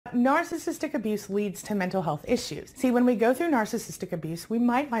Narcissistic abuse leads to mental health issues. See, when we go through narcissistic abuse, we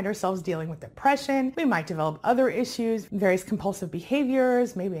might find ourselves dealing with depression, we might develop other issues, various compulsive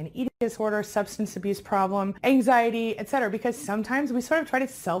behaviors, maybe an eating disorder, substance abuse problem, anxiety, etc., because sometimes we sort of try to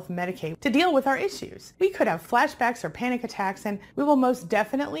self-medicate to deal with our issues. We could have flashbacks or panic attacks, and we will most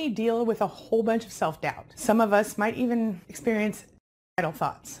definitely deal with a whole bunch of self-doubt. Some of us might even experience suicidal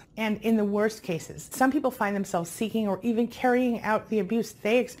thoughts. And in the worst cases, some people find themselves seeking or even carrying out the abuse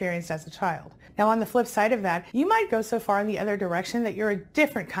they experienced as a child. Now, on the flip side of that, you might go so far in the other direction that you're a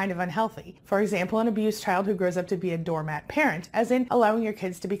different kind of unhealthy. For example, an abused child who grows up to be a doormat parent, as in allowing your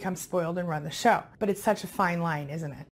kids to become spoiled and run the show. But it's such a fine line, isn't it?